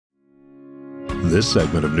This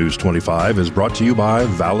segment of News 25 is brought to you by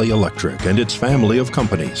Valley Electric and its family of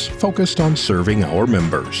companies focused on serving our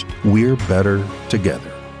members. We're better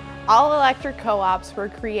together. All electric co-ops were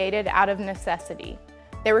created out of necessity.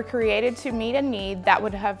 They were created to meet a need that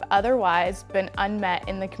would have otherwise been unmet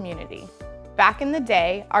in the community. Back in the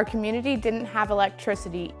day, our community didn't have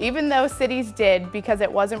electricity, even though cities did, because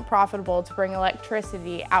it wasn't profitable to bring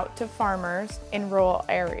electricity out to farmers in rural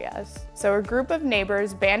areas. So a group of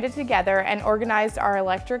neighbors banded together and organized our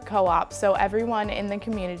electric co-op so everyone in the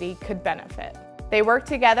community could benefit. They worked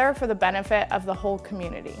together for the benefit of the whole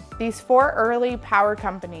community. These four early power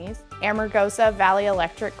companies, Amargosa Valley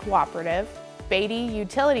Electric Cooperative, Beatty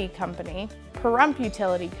Utility Company, Pahrump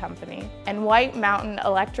Utility Company, and White Mountain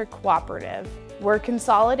Electric Cooperative, were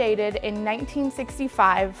consolidated in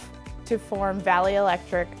 1965 to form Valley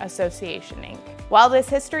Electric Association, Inc. While this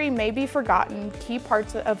history may be forgotten, key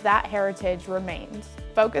parts of that heritage remains,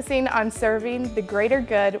 focusing on serving the greater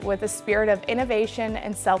good with a spirit of innovation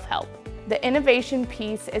and self-help. The innovation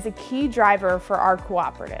piece is a key driver for our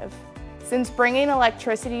cooperative. Since bringing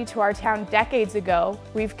electricity to our town decades ago,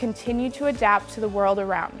 we've continued to adapt to the world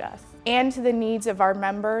around us and to the needs of our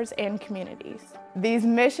members and communities. These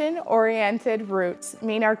mission-oriented roots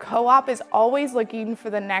mean our co-op is always looking for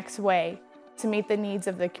the next way to meet the needs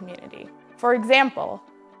of the community. For example,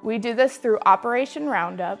 we do this through Operation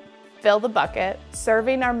Roundup, Fill the Bucket,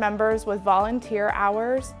 serving our members with volunteer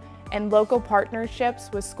hours, and local partnerships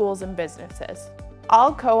with schools and businesses.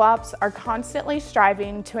 All co-ops are constantly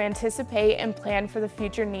striving to anticipate and plan for the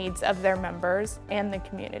future needs of their members and the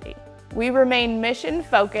community. We remain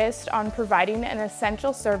mission-focused on providing an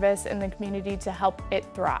essential service in the community to help it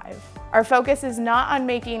thrive. Our focus is not on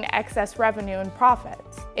making excess revenue and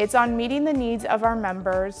profits. It's on meeting the needs of our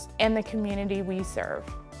members and the community we serve.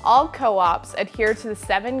 All co-ops adhere to the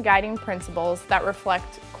 7 guiding principles that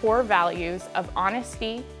reflect core values of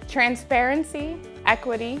honesty, transparency,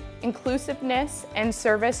 equity, inclusiveness, and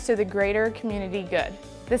service to the greater community good.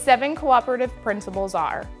 The 7 cooperative principles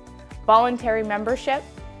are voluntary membership,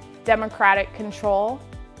 democratic control,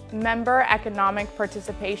 member economic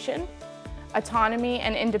participation, autonomy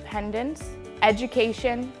and independence,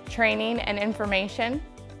 education, training, and information,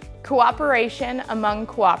 cooperation among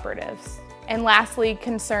cooperatives, and lastly,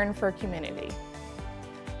 concern for community.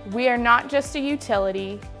 We are not just a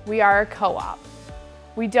utility, we are a co-op.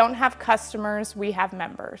 We don't have customers, we have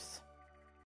members.